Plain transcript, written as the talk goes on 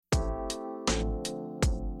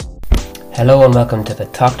Hello and welcome to the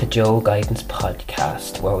Talk to Joe Guidance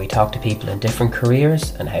podcast, where we talk to people in different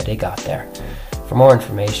careers and how they got there. For more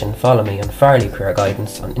information, follow me on Farley Career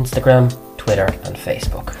Guidance on Instagram, Twitter and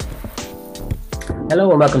Facebook. Hello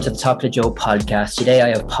and welcome to the Talk to Joe podcast. Today I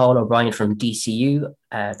have Paul O'Brien from DCU.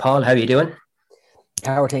 Paul, how are you doing?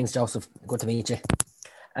 How are things, Joseph? Good to meet you.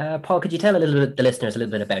 Paul, could you tell the listeners a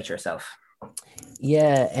little bit about yourself?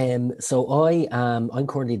 So I'm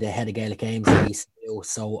currently the head of Gaelic Games at DCU,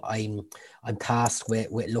 so I'm tasked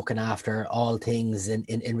with looking after all things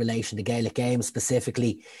in relation to Gaelic Games,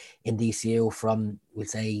 specifically in DCU, from, we'll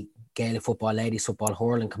say, Gaelic football, ladies football,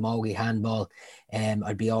 hurling, camogie, handball.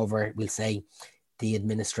 I'd be over, we'll say, the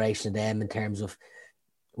administration of them in terms of,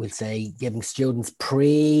 we'll say, giving students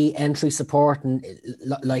pre-entry support, and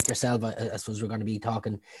like yourself, I suppose we're going to be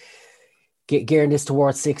talking, gearing this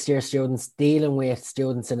towards sixth-year students, dealing with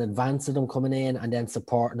students in advance of them coming in, and then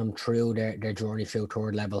supporting them through their journey through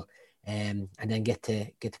third level, and then get to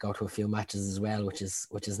go to a few matches as well, which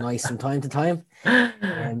is nice from time to time.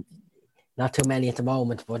 Not too many at the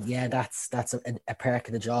moment, but yeah, that's a perk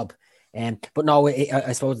of the job. But no,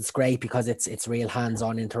 I suppose it's great because it's real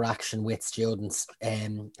hands-on interaction with students,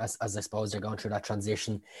 as I suppose they're going through that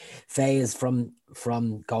transition phase from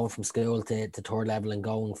going from school to third level, and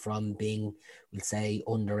going from being, we'll say,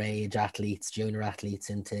 underage athletes, junior athletes,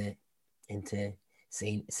 into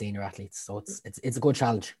senior athletes. So it's a good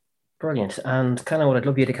challenge. Brilliant. And kind of what I'd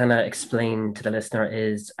love you to kind of explain to the listener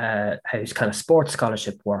is how kind of sports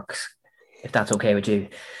scholarship works, if that's okay with you.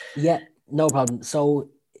 Yeah, no problem. So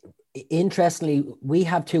interestingly, we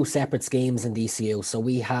have two separate schemes in DCU. So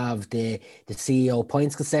we have the CEO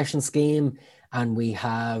points concession scheme, and we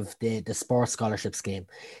have the sports scholarship scheme.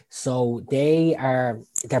 So they're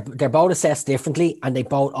both assessed differently, and they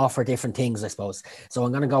both offer different things, I suppose. So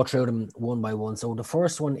I'm going to go through them one by one. So the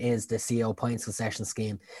first one is the CEO points concession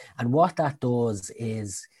scheme, and what that does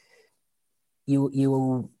is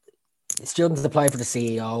you students apply for the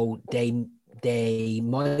CEO. They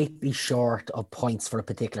might be short of points for a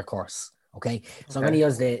particular course. Okay. So I'm going to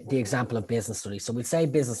use the example of business studies. So we'd say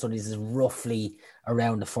business studies is roughly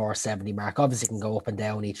around the 470 mark. Obviously it can go up and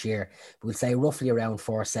down each year, but we'd say roughly around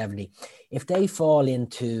 470. If they fall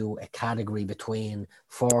into a category between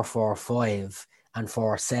 445 and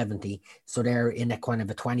 470, so they're in a kind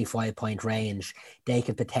of a 25-point range, they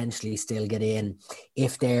could potentially still get in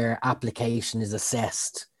if their application is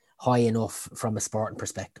assessed high enough from a sporting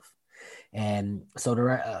perspective. So there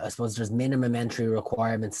are, I suppose there's minimum entry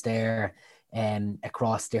requirements there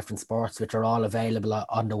across different sports, which are all available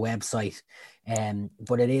on the website.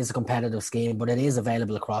 But it is a competitive scheme, but it is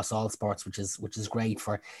available across all sports, which is great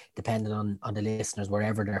for, depending on the listeners,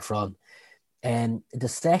 wherever they're from. The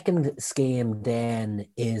second scheme then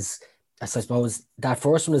is, I suppose that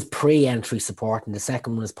first one is pre-entry support, and the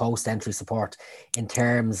second one is post-entry support, in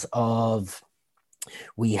terms of,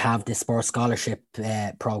 we have the sports scholarship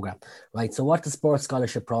program, right? So what the sports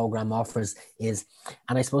scholarship program offers is,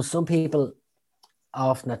 and I suppose some people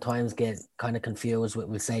often at times get kind of confused with,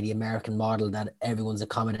 we'll say, the American model, that everyone's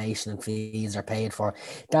accommodation and fees are paid for.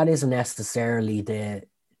 That isn't necessarily the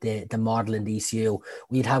model in DCU.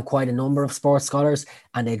 We'd have quite a number of sports scholars,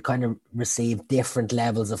 and they'd kind of receive different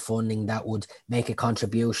levels of funding that would make a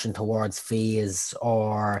contribution towards fees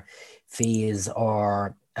or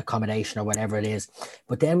accommodation or whatever it is.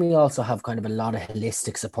 But then we also have kind of a lot of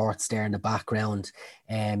holistic supports there in the background,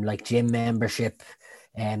 like gym membership,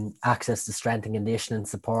 access to strength and conditioning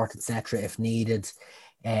support, etc., if needed.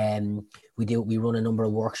 We run a number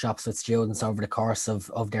of workshops with students over the course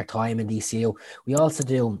of their time in DCU. We also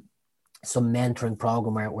do some mentoring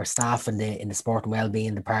program where staff in the sport and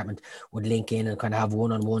wellbeing department would link in and kind of have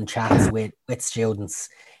one-on-one chats with students,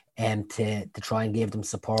 to try and give them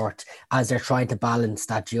support as they're trying to balance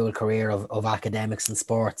that dual career of academics and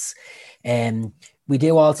sports. We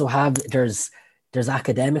do also have, there's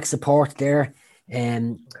academic support there.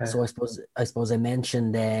 So I suppose I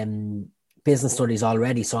mentioned business studies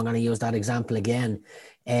already, so I'm going to use that example again.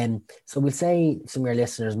 So we'll say some of your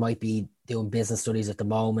listeners might be doing business studies at the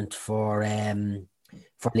moment for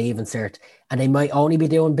Leaving Cert, and they might only be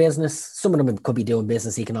doing business. Some of them could be doing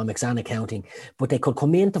business, economics and accounting, but they could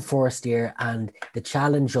come into first year, and the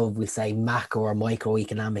challenge of, we'll say, macro or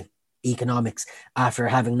microeconomics, after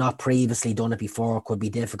having not previously done it before, could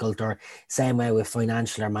be difficult, or same way with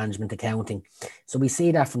financial or management accounting. So we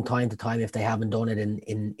see that from time to time if they haven't done it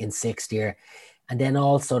in sixth year. And then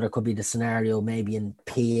also there could be the scenario maybe in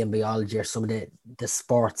PE and biology, or some of the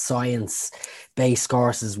sports science based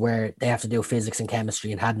courses where they have to do physics and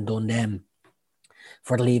chemistry and hadn't done them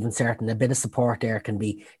for the Leaving Cert. A bit of support there can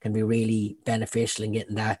be really beneficial in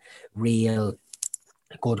getting that real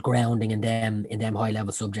good grounding in them high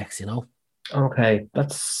level subjects, Okay,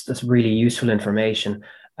 that's really useful information.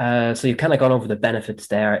 So you've kind of gone over the benefits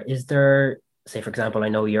there. Is there, say, for example, I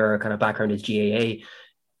know your kind of background is GAA.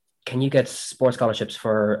 Can you get sports scholarships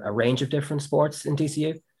for a range of different sports in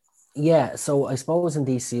DCU? Yeah, so I suppose in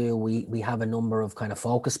DCU we have a number of kind of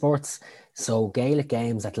focus sports. So Gaelic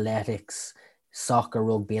games, athletics, soccer,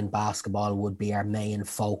 rugby, and basketball would be our main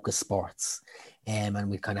focus sports. And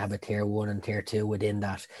we kind of have a tier one and tier two within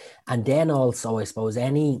that. And then also, I suppose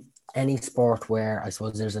any sport where I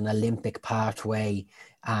suppose there's an Olympic pathway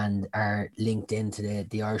and are linked into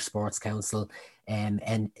the Irish Sports Council, and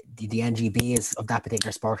the NGB of that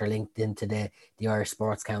particular sport are linked into the Irish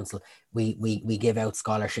Sports Council. We give out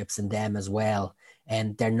scholarships in them as well,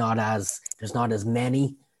 and there's not as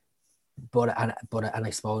many, but I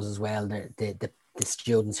suppose as well the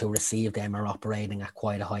students who receive them are operating at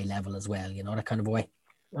quite a high level as well, that kind of way.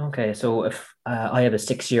 Okay, so if I have a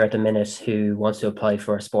 6 year at the minute who wants to apply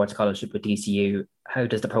for a sports scholarship with DCU, how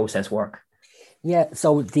does the process work? Yeah,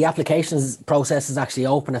 so the applications process is actually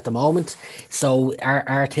open at the moment. So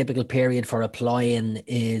our typical period for applying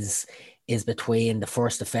is between the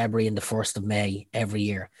 1st of February and the 1st of May every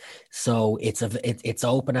year. So it's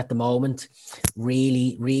open at the moment.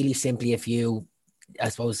 Really, really simply, I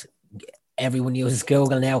suppose everyone uses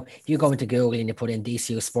Google now. If you go into Google and you put in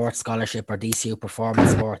DCU Sports Scholarship or DCU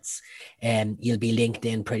Performance Sports, you'll be linked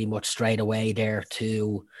in pretty much straight away there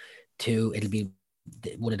to it'll be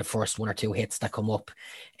one of the first one or two hits that come up,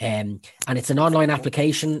 and it's an online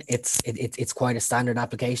application. It's quite a standard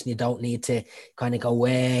application. You don't need to kind of go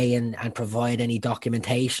away and provide any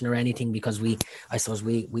documentation or anything, because I suppose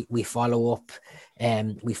we follow up,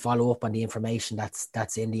 we follow up on the information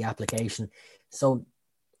that's in the application. So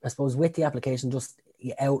I suppose with the application, just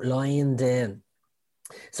you outline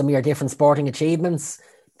some of your different sporting achievements,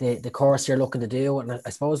 the course you're looking to do, and I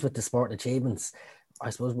suppose with the sporting achievements, I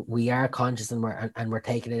suppose we are conscious and we're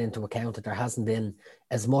taking it into account that there hasn't been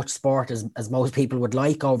as much sport as most people would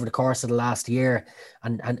like over the course of the last year,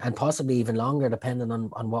 and possibly even longer, depending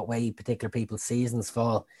on what way particular people's seasons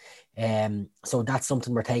fall. So that's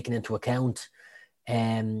something we're taking into account.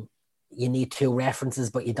 You need 2 references,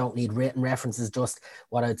 but you don't need written references. Just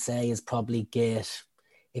what I'd say is probably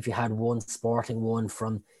if you had one sporting one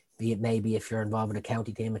from, be it maybe if you're involved in a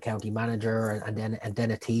county team, a county manager, and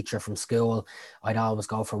then a teacher from school, I'd always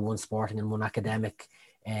go for one sporting and one academic,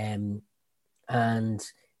 and kind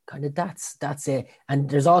of that's it. And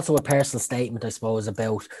there's also a personal statement, I suppose,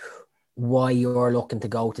 about why you're looking to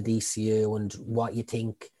go to DCU and what you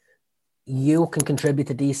think you can contribute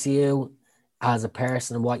to DCU as a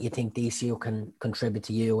person, and what you think DCU can contribute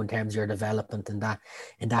to you in terms of your development and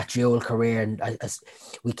that dual career. And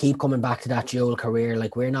we keep coming back to that dual career.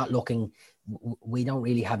 Like, we don't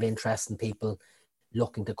really have interest in people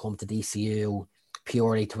looking to come to DCU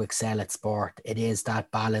purely to excel at sport. It is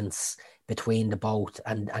that balance between the both,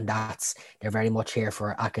 and they're very much here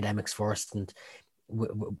for academics first, and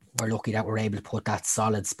we're lucky that we're able to put that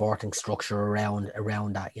solid sporting structure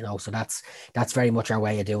around that, so that's very much our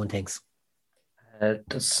way of doing things.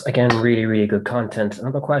 That's again really, really good content.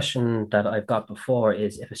 Another question that I've got before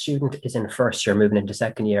is, if a student is in first year moving into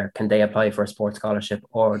second year, can they apply for a sports scholarship,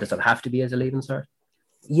 or does it have to be as a leaving cert?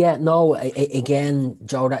 Yeah, no, again,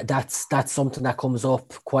 Joe, that's something that comes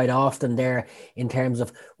up quite often there, in terms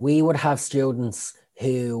of, we would have students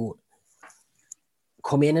who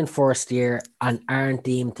come in first year and aren't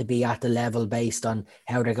deemed to be at the level based on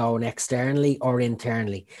how they're going externally or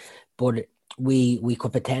internally. But we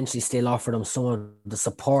could potentially still offer them some of the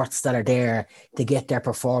supports that are there to get their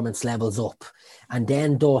performance levels up. And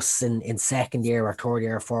then thus in second year or third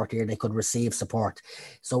year or fourth year, they could receive support.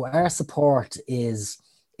 So our support is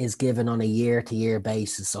given on a year-to-year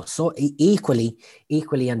basis. So equally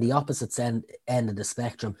on the opposite end of the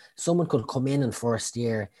spectrum, someone could come in first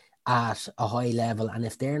year at a high level, and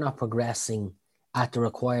if they're not progressing at the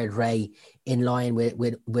required rate in line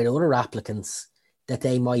with other applicants, that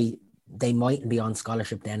they mightn't be on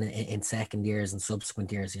scholarship then in second years and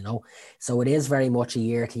subsequent years, So it is very much a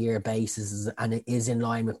year-to-year basis, and it is in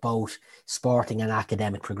line with both sporting and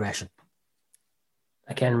academic progression.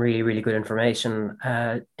 Again, really, really good information.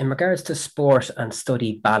 In regards to sport and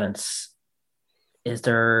study balance, is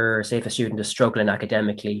there, say if a student is struggling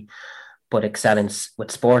academically but excelling with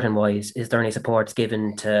sporting wise, is there any supports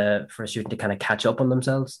given for a student to kind of catch up on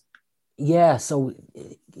themselves? Yeah, so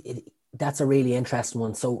that's a really interesting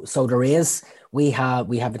one. So there is, we have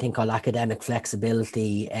a thing called academic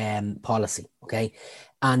flexibility policy, okay?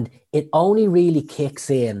 And it only really kicks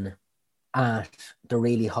in at the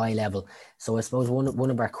really high level. So I suppose one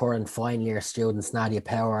of our current final year students, Nadia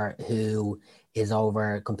Power, who is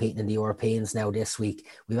over competing in the Europeans now this week.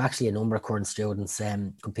 We've actually a number of current students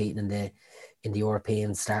competing in the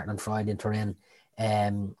Europeans starting on Friday in Turin.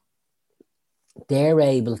 They're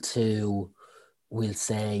able to, we'll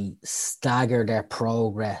say, stagger their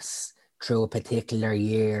progress through a particular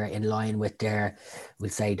year in line with their, we'll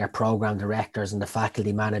say, their program directors and the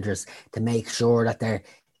faculty managers to make sure that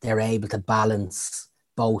they're able to balance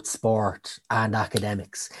both sport and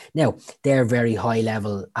academics. Now, they're very high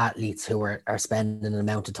level athletes who are spending an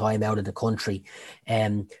amount of time out of the country.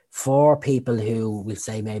 For people who we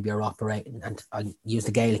say maybe are operating, and I use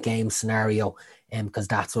the Gaelic Games scenario because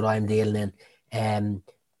that's what I'm dealing in.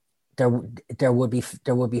 There would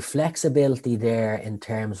be flexibility there in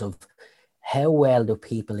terms of how well do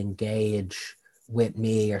people engage with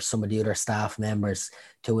me or some of the other staff members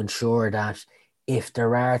to ensure that if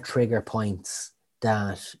there are trigger points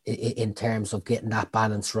that in terms of getting that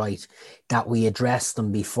balance right, that we address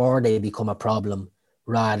them before they become a problem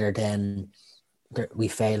rather than we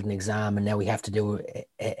failed an exam and now we have to do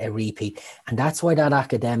a repeat. And that's why that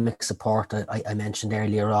academic support I mentioned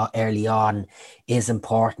early on is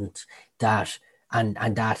important, that and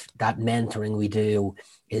that mentoring we do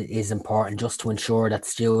is important just to ensure that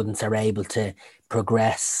students are able to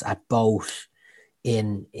progress at both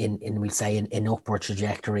in we say in upward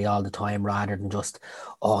trajectory all the time rather than just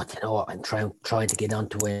I'm trying to get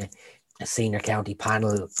onto a senior county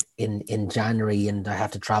panel in January and I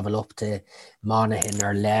have to travel up to Monaghan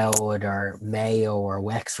or Louth or Mayo or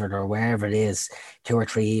Wexford or wherever it is 2 or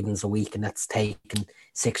 3 evenings a week, and that's taking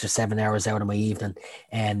 6 or 7 hours out of my evening.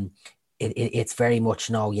 And it's very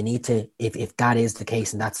much you need to, if that is the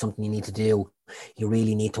case and that's something you need to do, you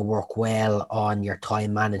really need to work well on your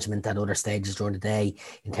time management at other stages during the day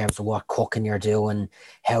in terms of what cooking you're doing,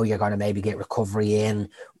 how you're going to maybe get recovery in,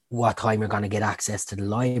 what time you're going to get access to the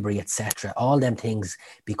library, etc. All them things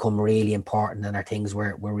become really important and are things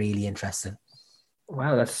we're really interested in.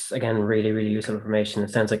 Wow, that's again really, really useful information.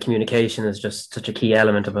 It sounds like communication is just such a key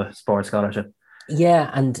element of a sports scholarship. Yeah,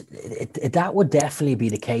 and that would definitely be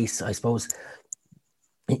the case, I suppose,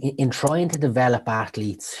 in trying to develop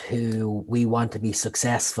athletes who we want to be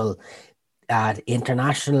successful at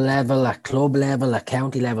international level, at club level, at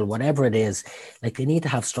county level, whatever it is. Like, they need to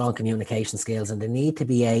have strong communication skills and they need to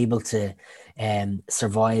be able to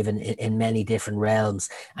survive in many different realms.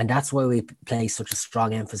 And that's why we place such a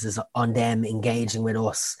strong emphasis on them engaging with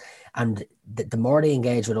us. And the more they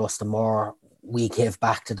engage with us, the more we give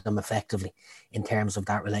back to them effectively in terms of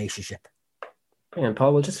that relationship. Brilliant,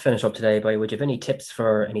 Paul. We'll just finish up today by, would you have any tips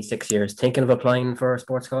for any 6 years thinking of applying for a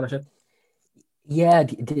sports scholarship? Yeah,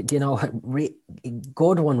 good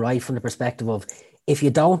one, right, from the perspective of if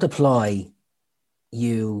you don't apply,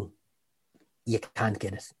 you can't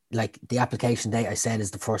get it. Like, the application date I said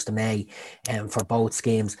is the 1st of May for both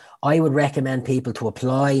schemes. I would recommend people to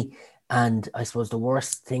apply, and I suppose the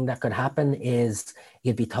worst thing that could happen is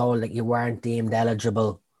you'd be told that you weren't deemed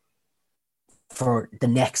eligible for the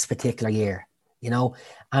next particular year,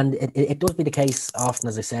 and it does be the case often,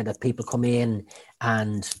 as I said, that people come in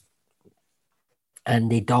and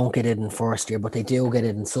they don't get it in first year, but they do get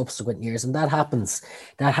it in subsequent years. And that happens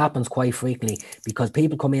quite frequently because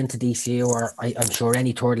people come into DCU or I'm sure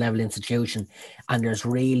any third level institution, and there's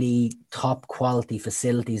really top quality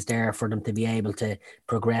facilities there for them to be able to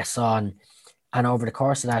progress on. And over the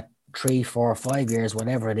course of that 3, 4, 5 years,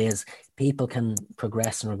 whatever it is, people can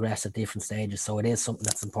progress and regress at different stages. So it is something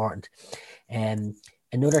that's important. And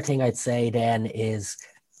another thing I'd say then is,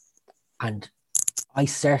 and I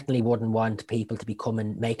certainly wouldn't want people to be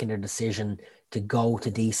making a decision to go to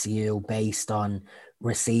DCU based on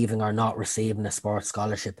receiving or not receiving a sports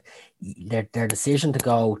scholarship. Their decision to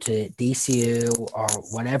go to DCU or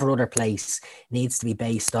whatever other place needs to be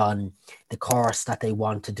based on the course that they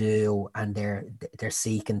want to do, and they're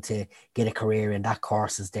seeking to get a career in. That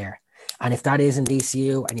course is there. And if that is in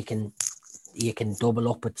DCU and you can double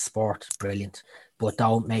up with sport, brilliant. But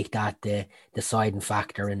don't make that the deciding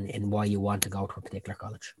factor in why you want to go to a particular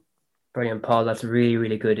college. Brilliant, Paul. That's really,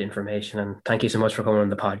 really good information. And thank you so much for coming on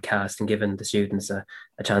the podcast and giving the students a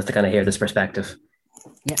chance to kind of hear this perspective.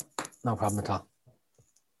 Yeah, no problem at all.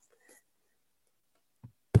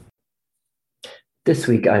 This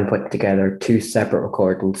week, I'm putting together 2 separate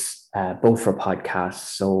recordings, both for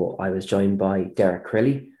podcasts. So I was joined by Derek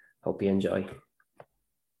Crilly. Hope you enjoy.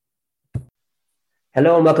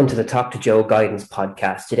 Hello and welcome to the Talk to Joe Guidance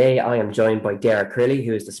podcast. Today I am joined by Derek Crilly,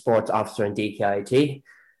 who is the sports officer in DKIT.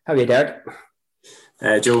 How are you, Derek?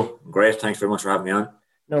 Joe, great. Thanks very much for having me on.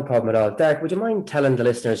 No problem at all. Derek, would you mind telling the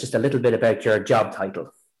listeners just a little bit about your job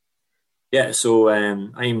title? Yeah, so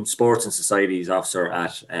I'm Sports and Societies Officer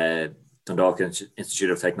at Dundalk Institute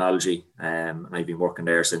of Technology, and I've been working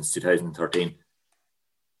there since 2013.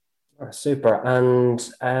 Oh, super. And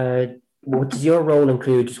what does your role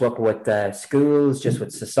include? Just working with schools, just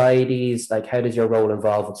with societies? Like, how does your role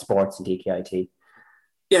involve with sports and DKIT?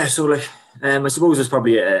 Yeah, so I suppose it's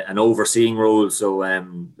probably an overseeing role. So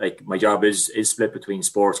my job is split between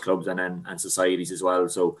sports clubs and societies as well.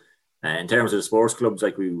 So in terms of the sports clubs,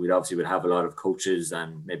 like we would have a lot of coaches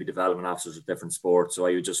and maybe development officers of different sports. So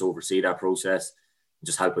I would just oversee that process and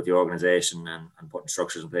just help with the organisation and putting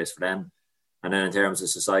structures in place for them. And then in terms of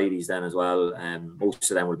societies then as well, most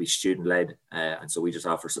of them will be student-led. And so we just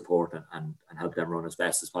offer support and help them run as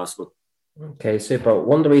best as possible. Okay, super.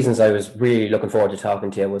 One of the reasons I was really looking forward to talking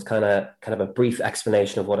to you was kind of a brief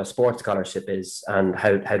explanation of what a sports scholarship is and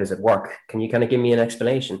how does it work. Can you kind of give me an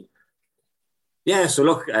explanation? Yeah, so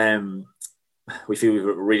look, we feel we have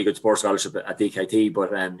a really good sports scholarship at DKIT, but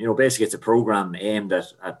basically it's a program aimed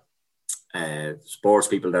at sports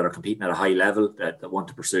people that are competing at a high level that want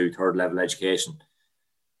to pursue third level education.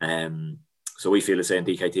 So we feel, say in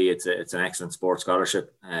DKIT, it's an excellent sports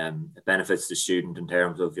scholarship. It benefits the student in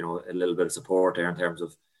terms of a little bit of support there in terms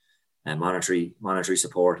of monetary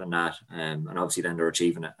support and that, and obviously then they're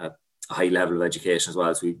achieving a high level of education as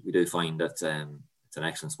well. So we do find that it's an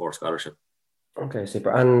excellent sports scholarship. Okay,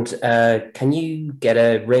 super. And can you get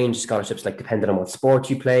a range of scholarships, like depending on what sport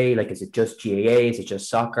you play? Like, is it just GAA? Is it just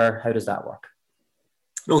soccer? How does that work?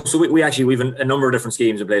 No, so we have a number of different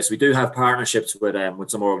schemes in place. We do have partnerships with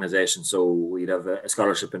some organisations. So we'd have a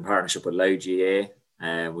scholarship in partnership with Loud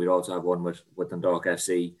GAA, we'd also have one with Dundalk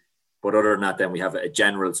FC. But other than that, then we have a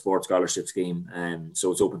general sports scholarship scheme,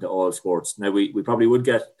 so it's open to all sports. Now we probably would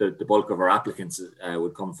get the bulk of our applicants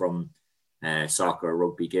would come from soccer,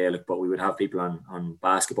 rugby, Gaelic, but we would have people on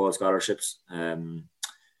basketball scholarships.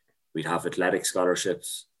 We'd have athletic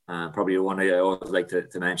scholarships. Probably the one I always like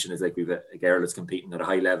to mention is like we've a girl that's competing at a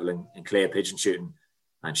high level in clay pigeon shooting,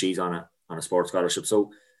 and she's on a sports scholarship.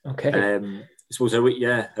 So, okay, I suppose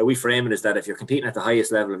how we frame it is that if you're competing at the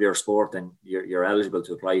highest level of your sport, then you're eligible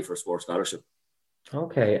to apply for a sports scholarship.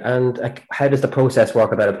 Okay, and how does the process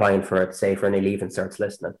work about applying for it? Say for any Leaving Certs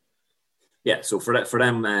listening. Yeah, so for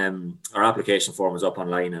them, our application form is up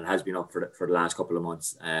online and has been up for the last couple of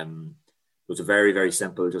months. It's a very, very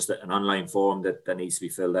simple, just an online form that needs to be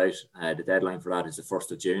filled out. The deadline for that is the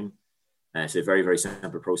 1st of June. It's a very, very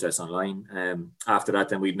simple process online. After that,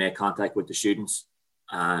 then we'd make contact with the students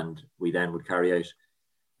and we then would carry out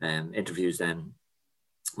interviews then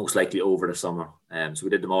most likely over the summer. So we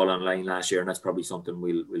did them all online last year, and that's probably something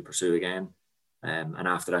we'll pursue again. And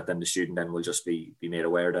after that, then the student then will just be made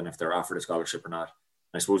aware then if they're offered a scholarship or not.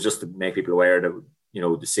 And I suppose just to make people aware that, the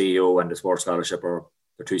CEO and the sports scholarship are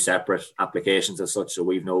two separate applications as such, so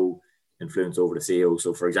we've no influence over the CEO.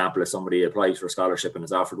 So for example, if somebody applies for a scholarship and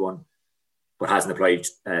is offered one but hasn't applied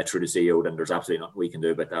through the CEO, then there's absolutely nothing we can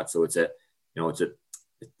do about that. So it's a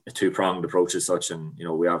two-pronged approach as such, and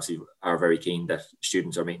we obviously are very keen that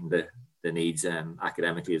students are meeting the needs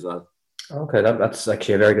academically as well. Okay, that's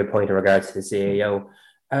actually a very good point in regards to the CAO.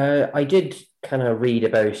 I did kind of read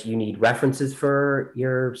about you need references for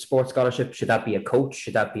your sports scholarship. Should that be a coach?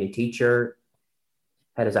 Should that be a teacher?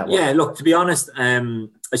 How does that work? Yeah, look, to be honest, I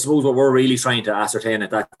suppose what we're really trying to ascertain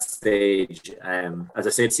at that stage, as I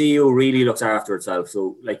said, CEO really looks after itself.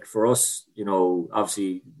 So, like for us,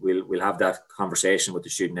 obviously we'll have that conversation with the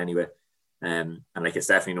student anyway, and like it's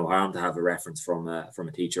definitely no harm to have a reference from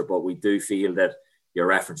a teacher, but we do feel that your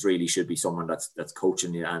reference really should be someone that's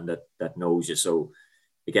coaching you and that knows you. So,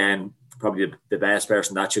 again, probably the best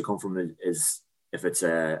person that should come from is if it's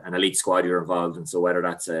an elite squad you're involved in. So whether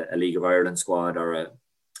that's a League of Ireland squad or a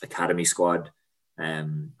academy squad, I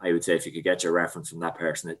would say if you could get your reference from that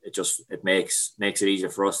person, it makes it easier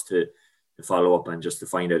for us to follow up and just to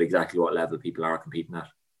find out exactly what level people are competing at.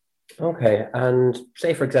 Okay, and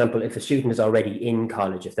say for example, if a student is already in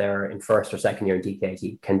college, if they're in first or second year in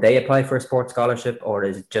DKIT, can they apply for a sports scholarship, or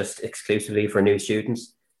is it just exclusively for new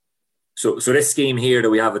students? So this scheme here that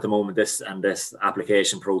we have at the moment, this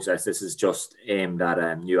application process, this is just aimed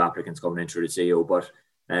at new applicants coming in through the CEO. But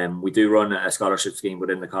we do run a scholarship scheme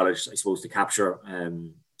within the college, I suppose, to capture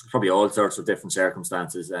probably all sorts of different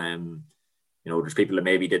circumstances. There's people that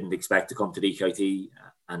maybe didn't expect to come to DKIT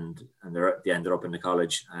and they ended up in the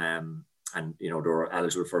college and they were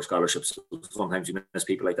eligible for scholarships. So sometimes you miss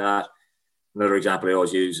people like that. Another example I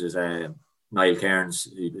always use is Niall Cairns,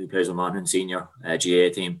 who plays with Monaghan senior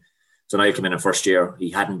GA team. So Niall came in first year. He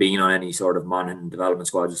hadn't been on any sort of Monaghan development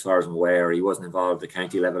squads as far as I'm aware. He wasn't involved at the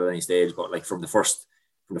county level at any stage. But like from the first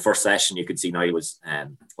session, you could see Niall was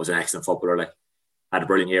an excellent footballer. had a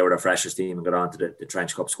brilliant year with our freshers team and got on to the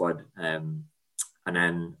Trench Cup squad. And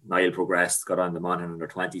then Niall progressed, got on the Monaghan under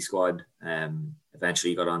 20 squad.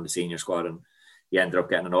 Eventually got on the senior squad, and he ended up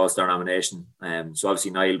getting an All-Star nomination. So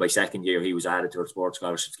obviously Niall, by second year, he was added to our sports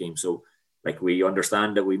scholarship scheme. So like, we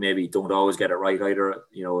understand that we maybe don't always get it right either.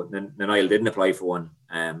 You know, Niall didn't apply for one,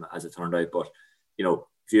 as it turned out. But, you know,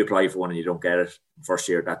 if you apply for one and you don't get it first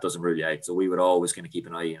year, that doesn't rule you out. So we would always kind of keep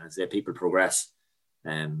an eye. And as people progress,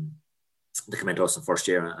 they come into us in first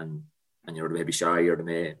year and you know, they may be shy or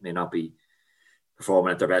they may not be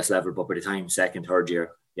performing at their best level. But by the time second, third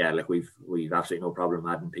year, yeah, like we've absolutely no problem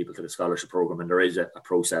adding people to the scholarship program. And there is a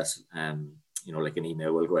process, you know, like an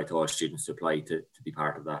email will go out to all students to apply to be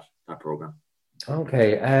part of that program.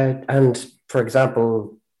 Okay. And for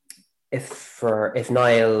example, if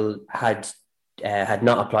Niall had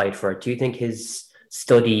not applied for it, do you think his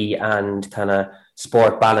study and kind of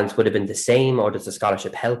sport balance would have been the same, or does the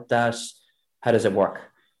scholarship help that? How does it work?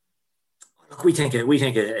 Look, we think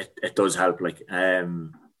it does help. Like,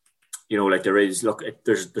 you know, like there's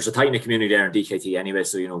a tight knit community there in DKT anyway.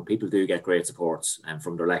 So, you know, people do get great supports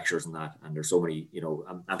from their lecturers and that. And there's so many, you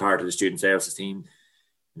know, I'm part of the student services team.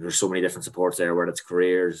 There's so many different supports there, whether it's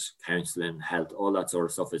careers, counselling, health, all that sort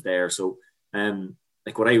of stuff is there. So,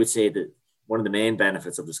 like, what I would say that one of the main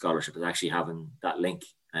benefits of the scholarship is actually having that link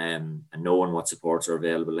and knowing what supports are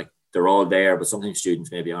available. Like, they're all there, but sometimes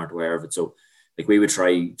students maybe aren't aware of it. So, like, we would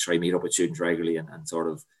try meet up with students regularly and sort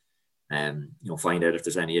of, you know, find out if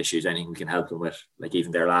there's any issues, anything we can help them with. Like,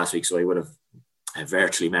 even there last week, so I would have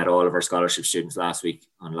virtually met all of our scholarship students last week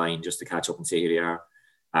online just to catch up and see who they are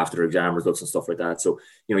after their exam results and stuff like that. So,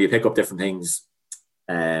 you know, you pick up different things,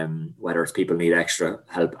 whether it's people need extra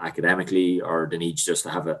help academically or they need just to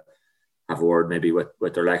have a word maybe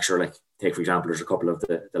with their lecturer. Like, take, for example, there's a couple of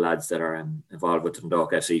the lads that are involved with the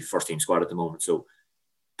Dundalk FC first team squad at the moment. So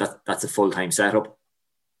that's a full-time setup.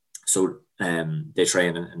 So they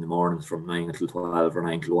train in the mornings from 9 until 12 or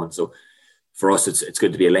 9 until 1. So for us, it's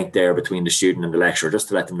good to be a link there between the student and the lecturer, just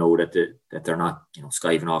to let them know that they're not, you know,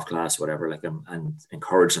 skiving off class, whatever, like, and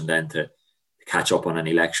encourage them then to catch up on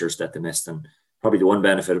any lectures that they missed. And probably the one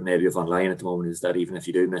benefit maybe of online at the moment is that even if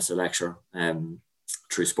you do miss a lecture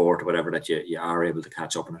through sport or whatever, that you are able to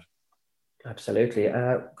catch up on it. Absolutely.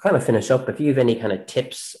 Kind of finish up, if you have any kind of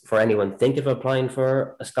tips for anyone thinking of applying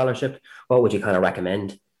for a scholarship, what would you kind of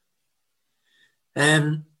recommend?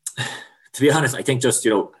 To be honest, I think just,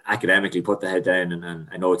 you know, academically put the head down, and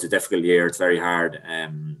I know it's a difficult year, it's very hard.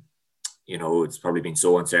 You know, it's probably been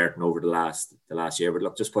so uncertain over the last year, but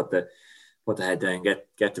look, just put the head down,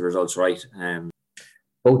 get the results right.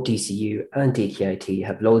 Both DCU and DKIT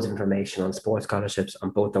have loads of information on sports scholarships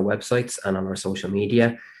on both their websites and on our social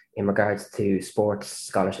media. In regards to sports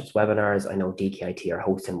scholarships webinars, I know DKIT are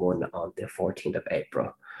hosting one on the 14th of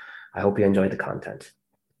April. I hope you enjoyed the content.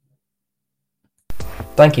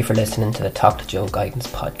 Thank you for listening to the Talk to Joe Guidance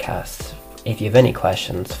podcast. If you have any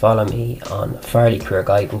questions, follow me on Farley Career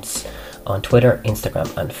Guidance on Twitter,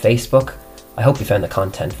 Instagram and Facebook. I hope you found the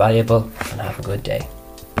content valuable and have a good day.